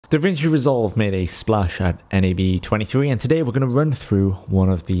DaVinci Resolve made a splash at NAB 23, and today we're going to run through one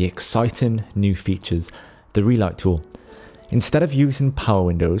of the exciting new features, the RELIGHT tool. Instead of using power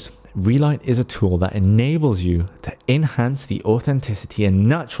windows, RELIGHT is a tool that enables you to enhance the authenticity and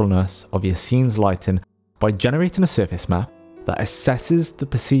naturalness of your scene's lighting by generating a surface map that assesses the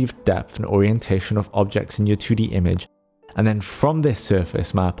perceived depth and orientation of objects in your 2D image. And then from this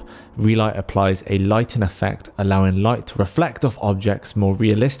surface map, RELIGHT applies a lighting effect, allowing light to reflect off objects more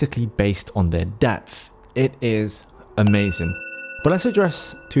realistically based on their depth. It is amazing. But let's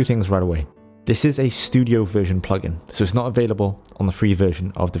address two things right away. This is a studio version plugin, so it's not available on the free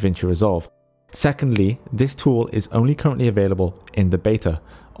version of DaVinci Resolve. Secondly, this tool is only currently available in the beta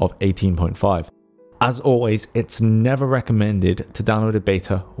of 18.5. As always, it's never recommended to download a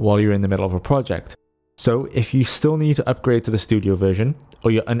beta while you're in the middle of a project. So if you still need to upgrade to the studio version, or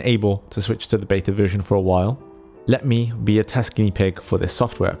you're unable to switch to the beta version for a while, let me be a test guinea pig for this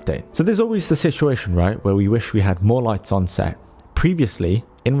software update. So there's always the situation, right, where we wish we had more lights on set. Previously,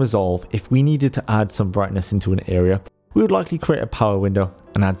 in Resolve, if we needed to add some brightness into an area, we would likely create a power window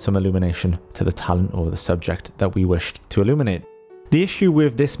and add some illumination to the talent or the subject that we wished to illuminate. The issue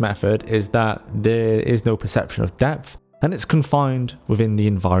with this method is that there is no perception of depth, and it's confined within the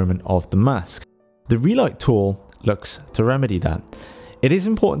environment of the mask. The RELIGHT tool looks to remedy that. It is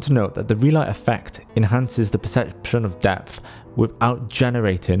important to note that the RELIGHT effect enhances the perception of depth without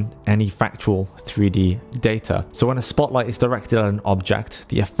generating any factual 3D data. So when a spotlight is directed at an object,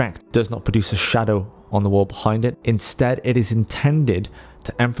 the effect does not produce a shadow on the wall behind it. Instead, it is intended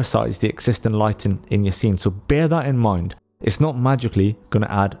to emphasize the existing lighting in your scene. So bear that in mind. It's not magically going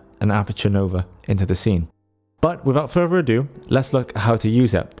to add an aperture nova into the scene. But without further ado, let's look at how to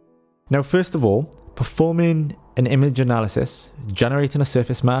use it. Now, first of all, performing an image analysis, generating a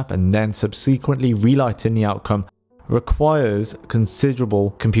surface map, and then subsequently relighting the outcome requires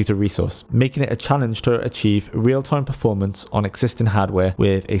considerable computer resource, making it a challenge to achieve real-time performance on existing hardware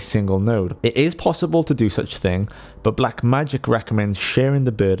with a single node. It is possible to do such a thing, but Blackmagic recommends sharing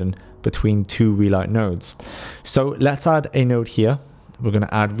the burden between two RELIGHT nodes. So let's add a node here. We're going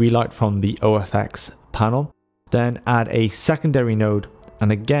to add RELIGHT from the OFX panel, then add a secondary node,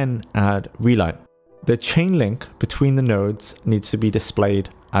 and again add RELIGHT. The chain link between the nodes needs to be displayed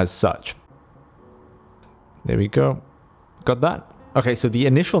as such. There we go. Got that? Okay, so the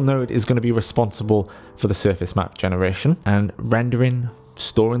initial node is going to be responsible for the surface map generation and rendering,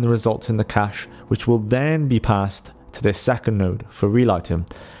 storing the results in the cache, which will then be passed to this second node for relighting.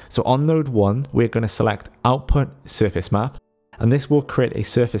 So on node 1, we're going to select output surface map, and this will create a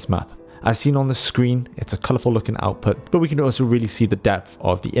surface map. As seen on the screen, it's a colorful looking output, but we can also really see the depth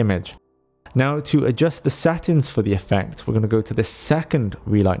of the image. Now, to adjust the settings for the effect, we're going to go to the second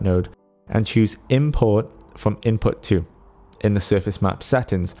RELIGHT node and choose import from input 2 in the surface map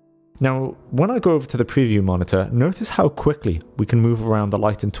settings. Now, when I go over to the preview monitor, notice how quickly we can move around the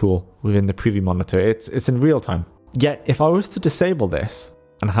lighting tool within the preview monitor. It's in real time. Yet, if I was to disable this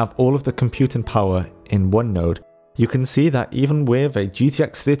and have all of the computing power in one node, you can see that even with a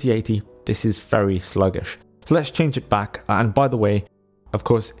GTX 3080, this is very sluggish. So let's change it back. And by the way, of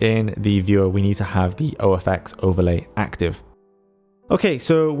course, in the viewer, we need to have the OFX overlay active. Okay,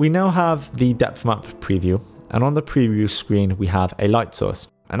 so we now have the depth map preview, and on the preview screen, we have a light source.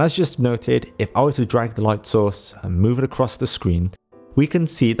 And as just noted, if I were to drag the light source and move it across the screen, we can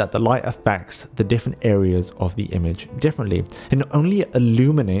see that the light affects the different areas of the image differently. It not only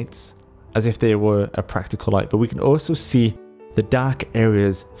illuminates as if they were a practical light, but we can also see the dark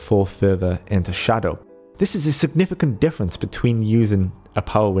areas fall further into shadow. This is a significant difference between using a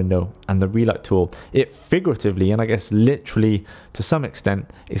power window and the RELIGHT tool. It figuratively, and I guess literally to some extent,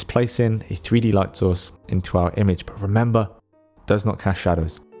 is placing a 3D light source into our image, but remember, it does not cast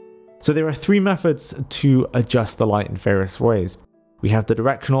shadows. So there are three methods to adjust the light in various ways. We have the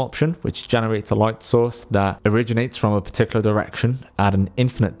directional option, which generates a light source that originates from a particular direction at an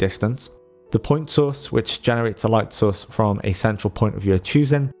infinite distance. The point source, which generates a light source from a central point of your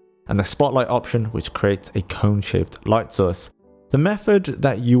choosing, and the spotlight option, which creates a cone-shaped light source. The method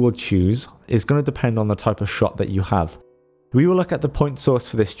that you will choose is going to depend on the type of shot that you have. We will look at the point source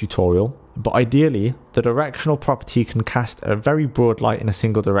for this tutorial, but ideally, the directional property can cast a very broad light in a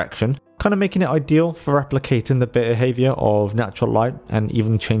single direction, kind of making it ideal for replicating the behavior of natural light and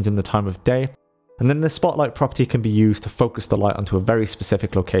even changing the time of day. And then the spotlight property can be used to focus the light onto a very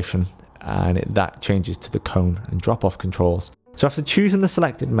specific location, and that changes to the cone and drop-off controls. So after choosing the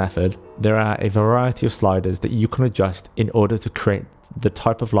selected method, there are a variety of sliders that you can adjust in order to create the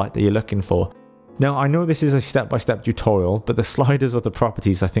type of light that you're looking for. Now, I know this is a step-by-step tutorial, but the sliders or the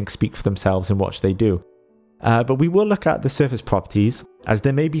properties I think speak for themselves in what they do. But we will look at the surface properties, as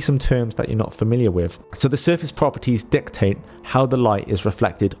there may be some terms that you're not familiar with. So the surface properties dictate how the light is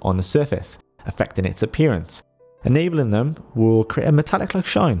reflected on the surface, affecting its appearance. Enabling them will create a metallic-like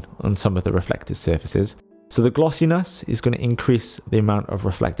shine on some of the reflected surfaces. So the glossiness is going to increase the amount of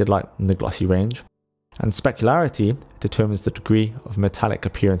reflected light in the glossy range. And specularity determines the degree of metallic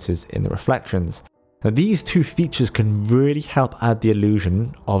appearances in the reflections. Now these two features can really help add the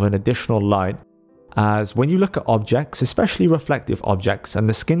illusion of an additional light, as when you look at objects, especially reflective objects, and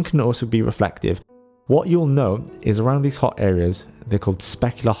the skin can also be reflective, what you'll know is around these hot areas, they're called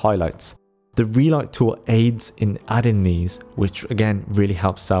specular highlights. The Relight tool aids in adding these, which again really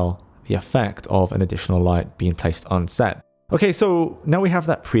helps sell the effect of an additional light being placed on set. Okay, so now we have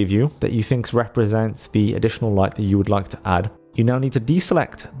that preview that you think represents the additional light that you would like to add. You now need to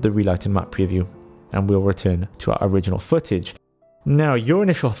deselect the Relight in map preview, and we'll return to our original footage. Now, your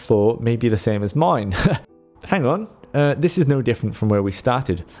initial thought may be the same as mine. Hang on, this is no different from where we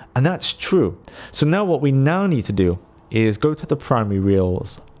started. And that's true. So now what we now need to do is go to the primary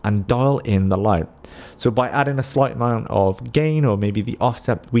reels and dial in the light. So by adding a slight amount of gain or maybe the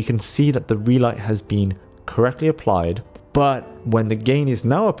offset, we can see that the Relight has been correctly applied. But when the gain is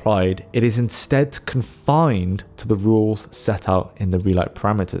now applied, it is instead confined to the rules set out in the Relight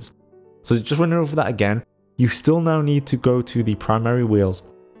parameters. So just running over that again, you still now need to go to the primary wheels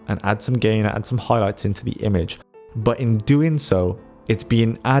and add some gain, add some highlights into the image. But in doing so, it's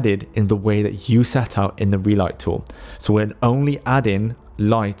being added in the way that you set out in the Relight tool. So we're only adding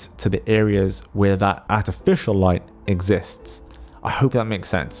light to the areas where that artificial light exists. I hope that makes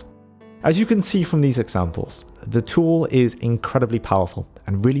sense. As you can see from these examples, the tool is incredibly powerful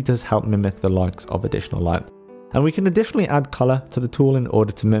and really does help mimic the likes of additional light. And we can additionally add color to the tool in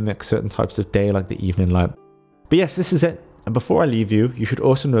order to mimic certain types of day like the evening light. But yes, this is it. And before I leave you, you should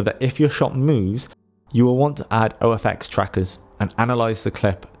also know that if your shot moves, you will want to add OFX trackers and analyze the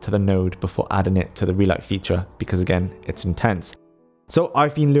clip to the node before adding it to the Relight feature, because again, it's intense. So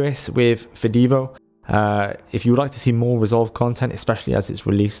I've been Lewis with Fidevo. If you would like to see more Resolve content, especially as it's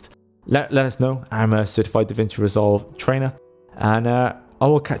released, let us know. I'm a certified DaVinci Resolve trainer, and I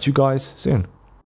will catch you guys soon.